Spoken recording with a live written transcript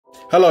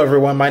Hello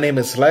everyone, my name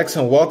is Lexx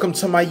and welcome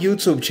to my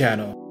YouTube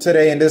channel.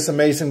 Today in this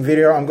amazing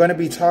video, I'm going to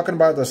be talking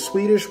about the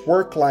Swedish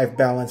work-life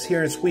balance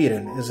here in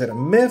Sweden. Is it a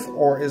myth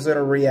or is it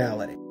a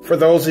reality? For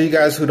those of you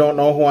guys who don't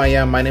know who I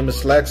am, my name is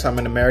Lexx. I'm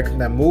an American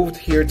that moved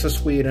here to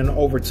Sweden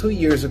over 2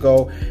 years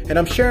ago, and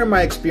I'm sharing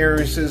my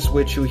experiences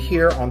with you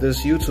here on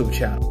this YouTube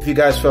channel. If you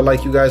guys feel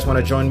like you guys want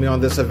to join me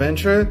on this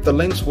adventure, the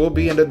links will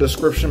be in the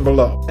description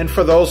below. And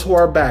for those who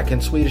are back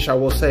in Swedish, I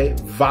will say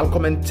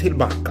Välkommen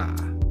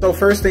tillbaka. So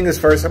first thing is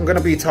first, I'm going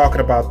to be talking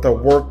about the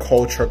work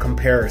culture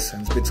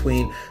comparisons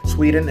between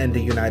Sweden and the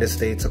United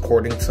States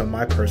according to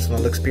my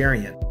personal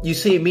experience. You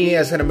see, me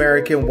as an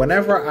American,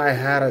 whenever I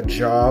had a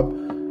job,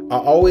 I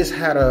always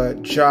had a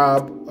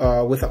job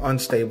with an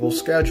unstable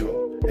schedule.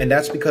 And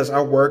that's because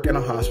I work in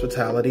a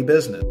hospitality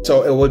business.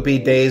 So it would be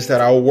days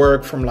that I'll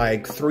work from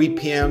like 3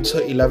 p.m.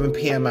 to 11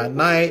 p.m. at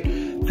night.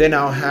 Then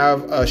I'll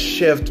have a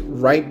shift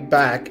right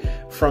back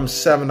from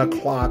 7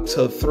 o'clock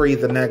till 3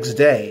 the next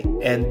day.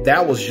 And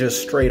that was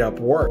just straight up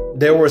work.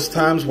 There was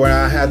times where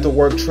I had to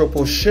work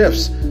triple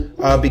shifts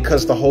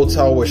because the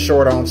hotel was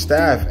short on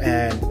staff.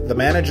 And the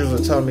managers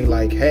would tell me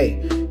like,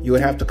 hey, you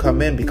would have to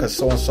come in because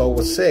so-and-so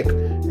was sick.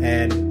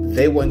 And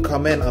they wouldn't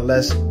come in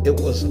unless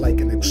it was like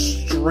an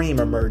extreme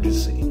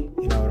emergency.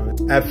 You know what I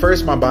mean? At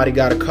first, my body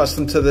got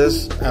accustomed to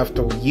this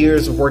after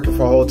years of working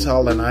for a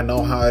hotel, and I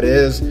know how it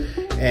is.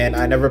 And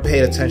I never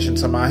paid attention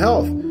to my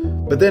health.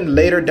 But then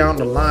later down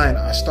the line,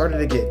 I started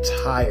to get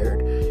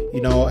tired, you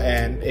know,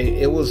 and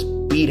it was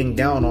beating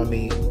down on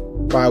me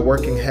by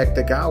working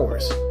hectic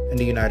hours in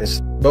the United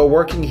States. But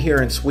working here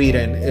in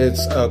Sweden,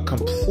 it's a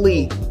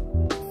complete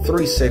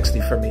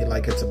 360 for me.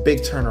 Like, it's a big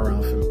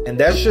turnaround for me. And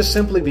that's just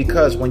simply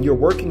because when you're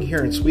working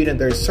here in Sweden,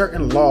 there's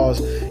certain laws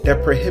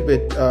that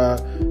prohibit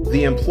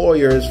the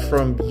employers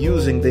from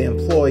using the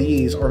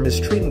employees or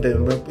mistreating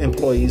the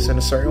employees in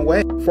a certain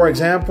way. For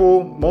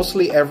example,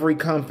 mostly every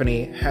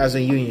company has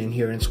a union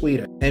here in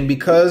Sweden. And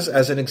because,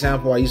 as an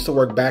example, I used to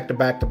work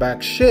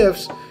back-to-back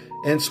shifts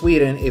in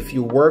Sweden, if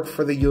you work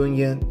for the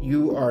union,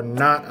 you are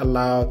not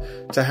allowed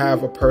to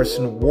have a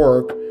person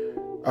work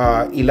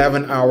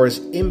 11 hours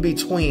in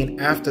between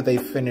after they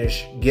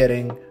finish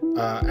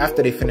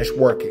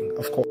working,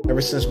 of course.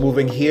 Ever since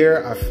moving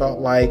here, I felt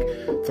like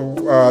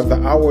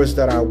the hours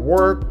that I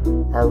work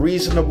are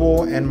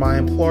reasonable and my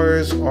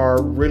employers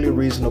are really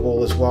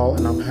reasonable as well,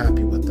 and I'm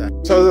happy with that.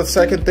 So the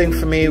second thing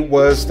for me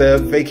was the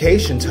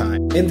vacation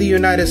time. In the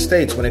United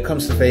States, when it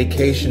comes to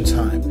vacation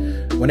time,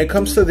 when it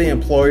comes to the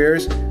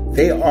employers,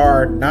 they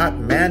are not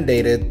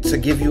mandated to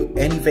give you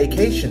any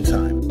vacation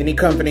time. Many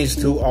companies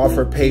do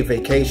offer paid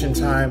vacation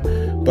time,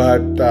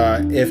 but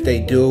if they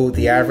do,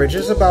 the average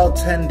is about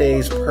 10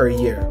 days per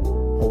year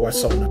or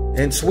so.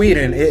 In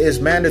Sweden, it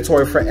is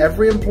mandatory for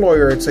every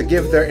employer to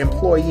give their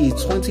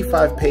employees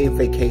 25 paid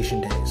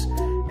vacation days.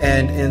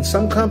 And in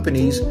some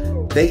companies,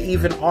 they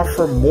even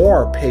offer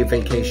more paid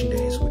vacation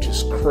days, which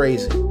is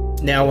crazy.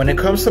 Now, when it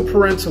comes to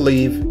parental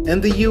leave,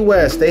 in the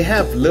US, they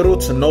have little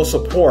to no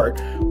support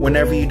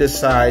whenever you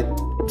decide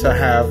to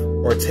have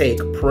or take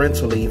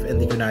parental leave in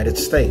the United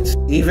States.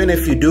 Even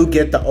if you do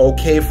get the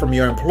okay from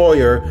your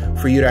employer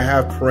for you to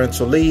have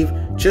parental leave,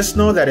 just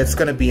know that it's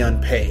going to be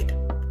unpaid.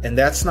 And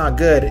that's not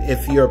good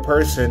if you're a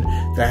person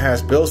that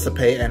has bills to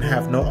pay and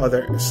have no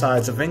other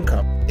sides of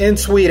income. In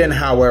Sweden,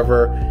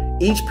 however,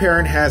 each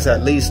parent has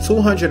at least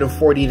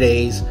 240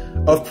 days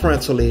of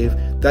parental leave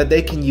that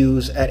they can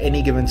use at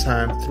any given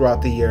time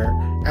throughout the year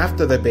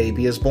after the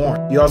baby is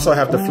born. You also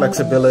have the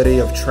flexibility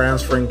of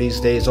transferring these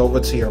days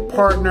over to your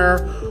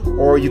partner,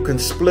 or you can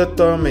split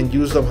them and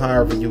use them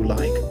however you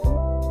like.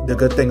 The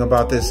good thing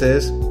about this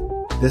is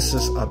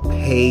a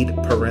paid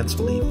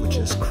parental leave, which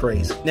is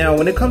crazy. Now,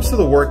 when it comes to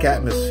the work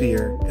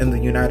atmosphere in the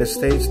United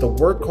States, the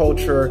work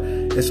culture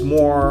is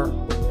more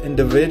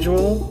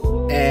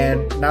individual,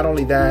 and not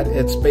only that,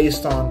 it's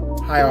based on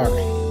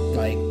hierarchy.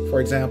 Like, for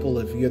example,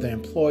 if you're the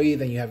employee,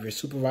 then you have your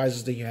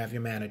supervisors, then you have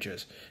your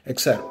managers,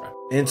 etc.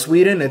 In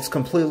Sweden, it's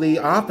completely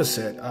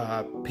opposite.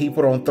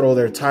 People don't throw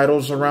their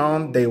titles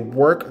around. They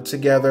work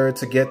together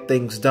to get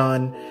things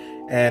done.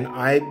 And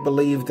I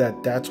believe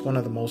that that's one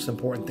of the most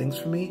important things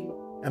for me.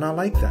 And I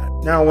like that.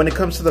 Now, when it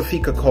comes to the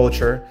fika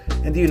culture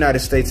in the United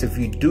States, if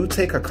you do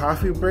take a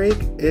coffee break,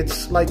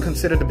 it's like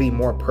considered to be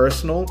more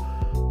personal,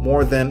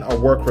 more than a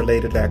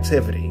work-related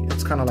activity.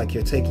 It's kind of like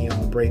you're taking your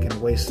own break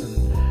and wasting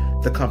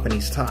the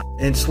company's time.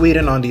 In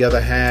Sweden, on the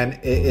other hand,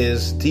 it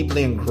is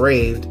deeply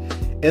engraved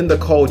in the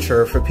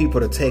culture for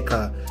people to take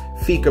a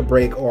fika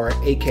break, or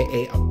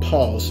aka a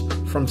pause,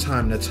 from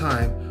time to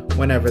time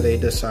whenever they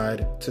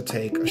decide to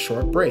take a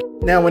short break.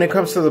 Now, when it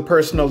comes to the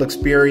personal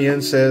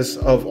experiences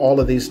of all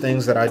of these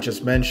things that I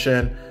just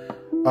mentioned,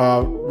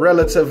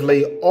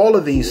 relatively all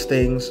of these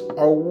things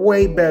are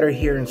way better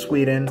here in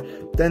Sweden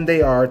than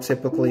they are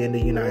typically in the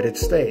United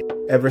States.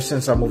 Ever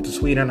since I moved to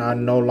Sweden, I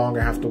no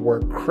longer have to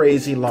work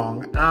crazy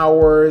long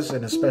hours,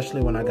 and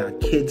especially when I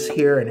got kids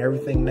here and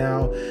everything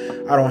now,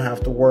 I don't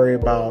have to worry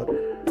about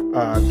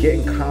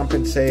getting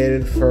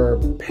compensated for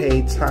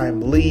paid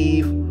time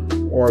leave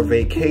or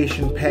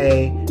vacation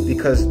pay,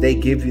 because they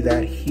give you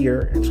that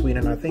here in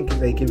Sweden. I think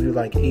they give you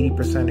like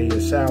 80% of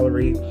your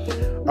salary.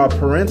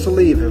 Parental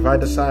leave, if I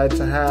decide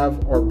to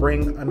have or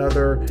bring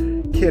another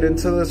kid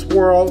into this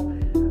world,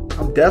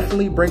 I'm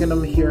definitely bringing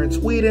them here in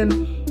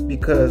Sweden,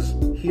 because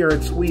here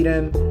in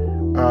Sweden,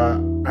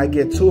 I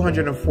get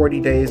 240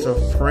 days of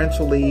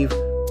parental leave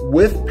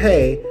with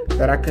pay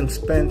that I can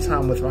spend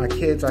time with my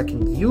kids. I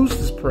can use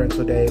this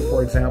parental day,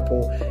 for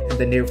example, in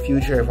the near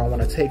future if I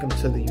want to take them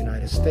to the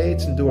United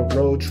States and do a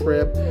road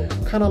trip,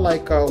 kind of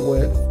like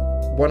what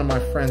one of my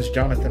friends,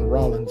 Jonathan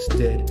Rollins,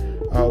 did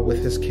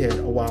with his kid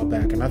a while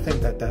back. And I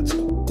think that that's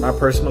cool. My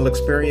personal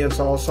experience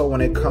also when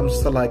it comes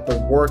to like the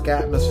work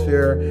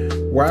atmosphere,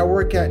 where I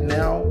work at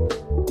now,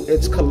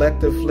 it's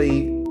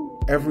collectively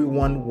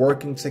everyone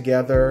working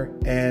together,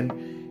 and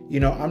you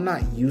know, I'm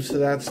not used to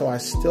that, so I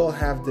still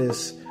have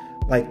this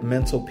like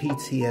mental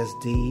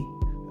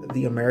PTSD,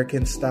 the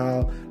American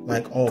style,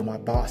 like, oh, my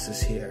boss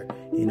is here,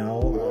 you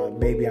know,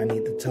 maybe I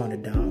need to tone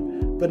it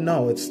down. But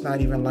no, it's not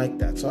even like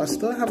that. So I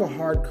still have a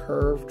hard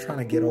curve trying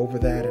to get over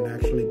that and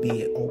actually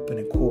be open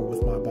and cool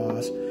with my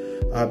boss,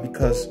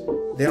 because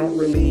they don't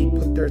really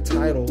put their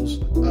titles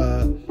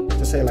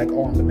to say like,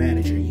 oh, I'm the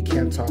manager, you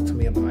can't talk to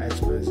me about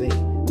X, Y, Z.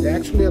 They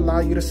actually allow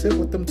you to sit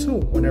with them too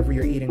whenever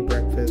you're eating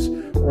breakfast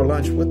or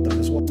lunch with them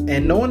as well.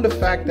 And knowing the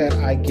fact that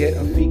I get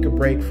a fika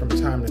break from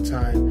time to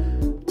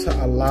time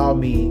to allow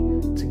me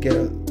to get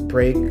a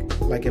break,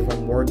 like if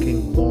I'm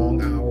working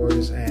long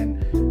hours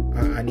and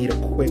I need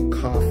a quick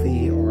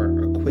coffee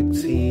or a quick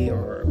tea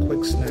or a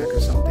quick snack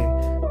or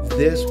something,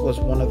 this was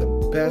one of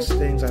the best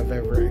things I've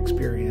ever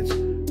experienced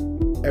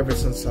ever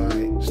since I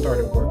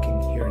started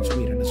working here in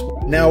Sweden as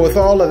well. Now, with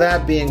all of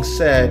that being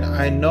said,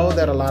 I know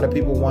that a lot of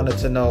people wanted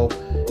to know,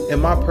 in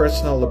my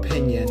personal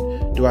opinion,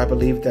 do I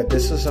believe that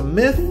this is a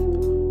myth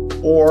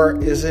or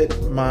is it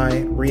my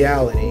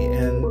reality?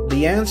 And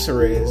the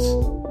answer is,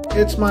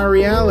 it's my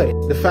reality.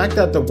 The fact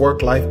that the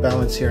work-life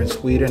balance here in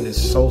Sweden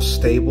is so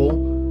stable,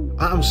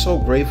 I'm so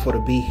grateful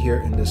to be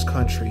here in this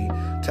country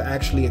to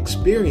actually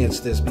experience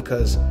this,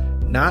 because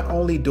not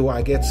only do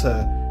I get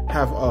to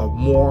have a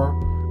more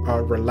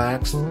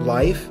relaxed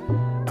life,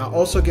 I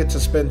also get to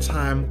spend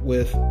time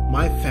with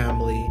my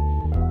family,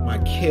 my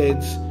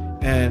kids,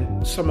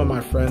 and some of my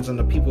friends and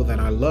the people that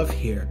I love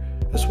here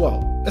as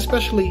well,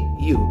 especially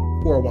you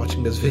who are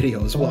watching this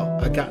video as well.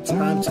 I got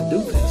time to do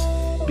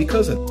this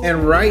because of it.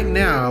 And right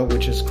now,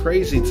 which is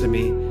crazy to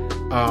me,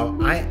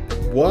 I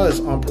was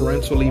on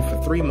parental leave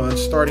for 3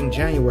 months starting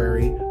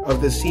January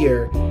of this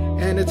year,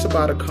 and it's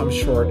about to come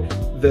short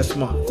this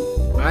month.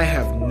 I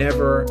have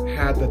never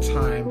had the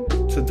time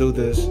to do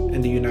this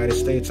in the United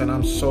States, and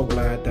I'm so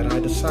glad that I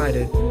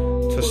decided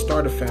to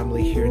start a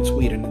family here in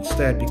Sweden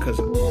instead, because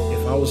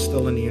if I was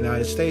still in the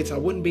United States, I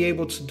wouldn't be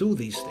able to do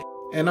these things.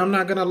 And I'm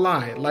not gonna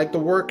lie, like the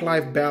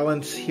work-life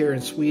balance here in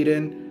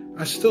Sweden,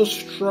 I still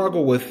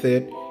struggle with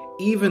it,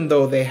 even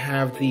though they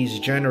have these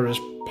generous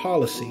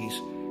policies,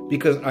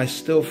 because I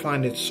still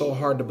find it so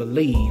hard to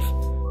believe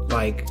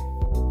like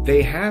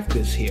they have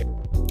this here.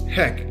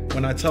 Heck,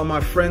 when I tell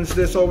my friends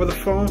this over the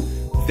phone,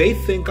 they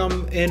think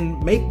I'm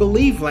in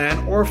make-believe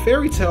land or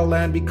fairy tale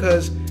land,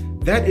 because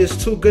that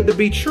is too good to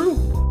be true.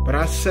 But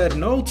I said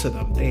no to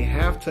them. They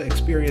have to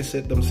experience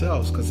it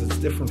themselves, because it's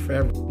different for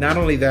everyone. Not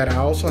only that, I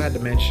also had to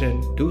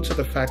mention, due to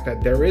the fact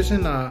that there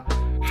isn't a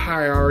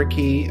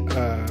hierarchy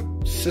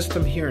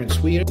system here in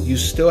Sweden, you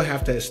still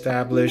have to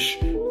establish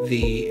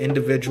the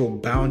individual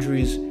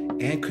boundaries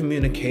and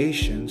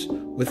communications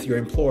with your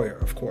employer,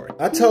 of course.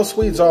 I tell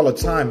Swedes all the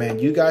time, man,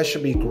 you guys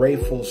should be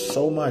grateful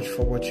so much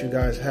for what you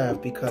guys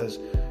have, because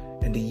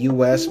in the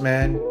US,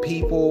 man,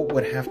 people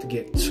would have to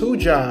get 2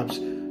 jobs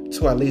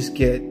to at least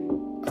get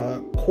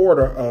a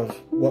quarter of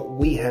what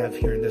we have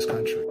here in this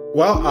country.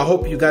 Well, I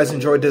hope you guys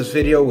enjoyed this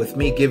video with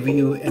me giving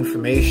you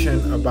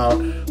information about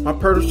my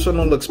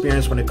personal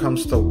experience when it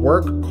comes to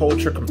work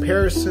culture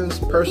comparisons,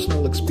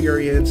 personal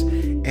experience,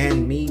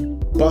 and me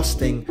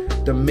busting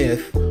the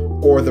myth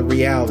or the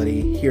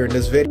reality here in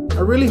this video.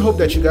 I really hope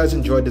that you guys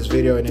enjoyed this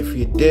video, and if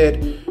you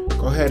did,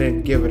 go ahead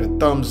and give it a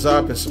thumbs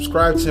up and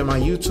subscribe to my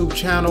YouTube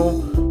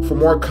channel for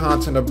more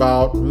content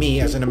about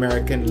me as an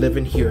American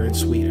living here in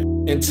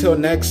Sweden. Until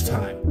next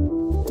time,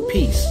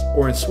 peace,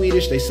 or in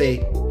Swedish they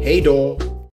say hej då.